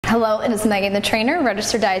Hello, it is Megan, the trainer,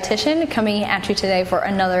 registered dietitian, coming at you today for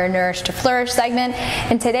another Nourish to Flourish segment.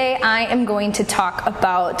 And today I am going to talk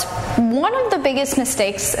about one of the biggest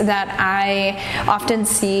mistakes that I often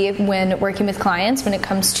see when working with clients when it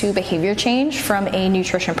comes to behavior change from a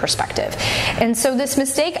nutrition perspective. And so this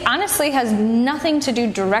mistake honestly has nothing to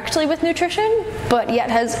do directly with nutrition, but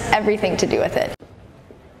yet has everything to do with it.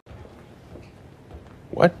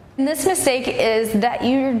 What? And this mistake is that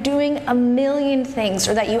you're doing a million things,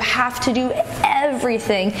 or that you have to do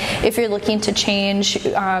everything if you're looking to change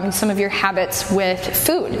some of your habits with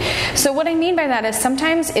food. So what I mean by that is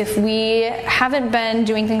sometimes if we haven't been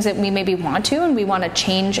doing things that we maybe want to, and we want to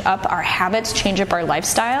change up our habits, change up our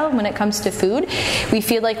lifestyle when it comes to food, we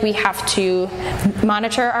feel like we have to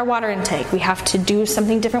monitor our water intake, we have to do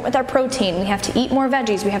something different with our protein, we have to eat more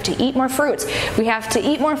veggies, we have to eat more fruits, we have to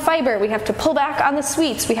eat more fiber, we have to pull back on the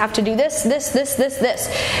sweets, we have to do this,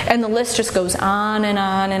 and the list just goes on and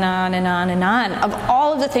on and on and on and on of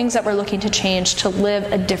all of the things that we're looking to change to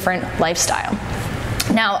live a different lifestyle.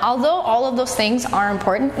 Now, although all of those things are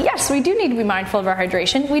important, yes, we do need to be mindful of our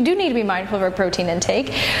hydration, we do need to be mindful of our protein intake,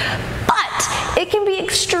 but it can be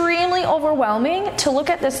extremely overwhelming to look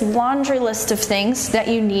at this laundry list of things that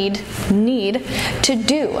you need to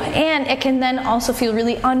do. And it can then also feel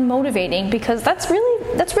really unmotivating because that's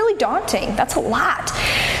really daunting. That's a lot.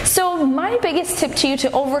 So my biggest tip to you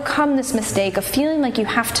to overcome this mistake of feeling like you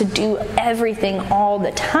have to do everything all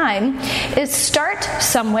the time is start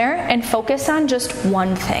somewhere and focus on just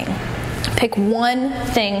one thing. Pick one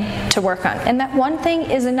thing to work on, and that one thing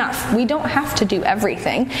is enough. We don't have to do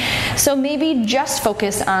everything. So maybe just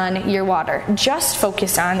focus on your water, just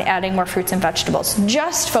focus on adding more fruits and vegetables,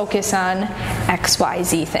 just focus on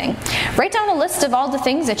XYZ thing. Write down a list of all the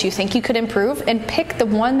things that you think you could improve and pick the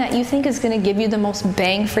one that you think is going to give you the most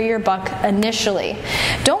bang for your buck initially.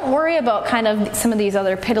 Don't worry about kind of some of these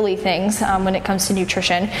other piddly things when it comes to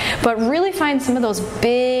nutrition, but really find some of those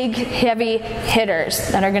big, heavy hitters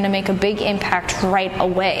that are going to make a big impact right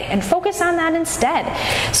away, and focus on that instead.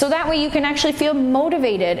 So that way you can actually feel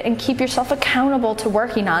motivated and keep yourself accountable to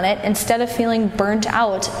working on it instead of feeling burnt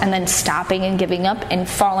out and then stopping and giving up and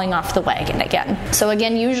falling off the wagon again. So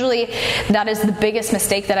again, usually that is the biggest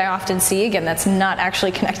mistake that I often see. Again, that's not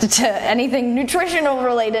actually connected to anything nutritional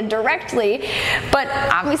related directly, but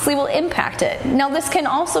obviously will impact it. Now, this can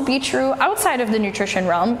also be true outside of the nutrition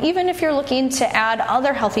realm, even if you're looking to add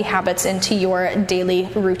other healthy habits into your daily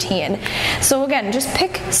routine. So again, just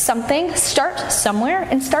pick something, start somewhere,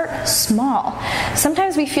 and start small.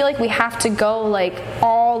 Sometimes we feel like we have to go like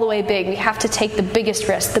all the way big. We have to take the biggest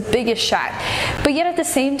risk, the biggest shot. But yet at the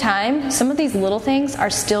same time, some of these little things are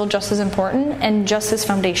still just as important and just as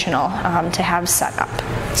foundational to have set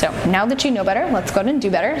up. So now that you know better, let's go ahead and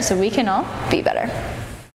do better so we can all be better.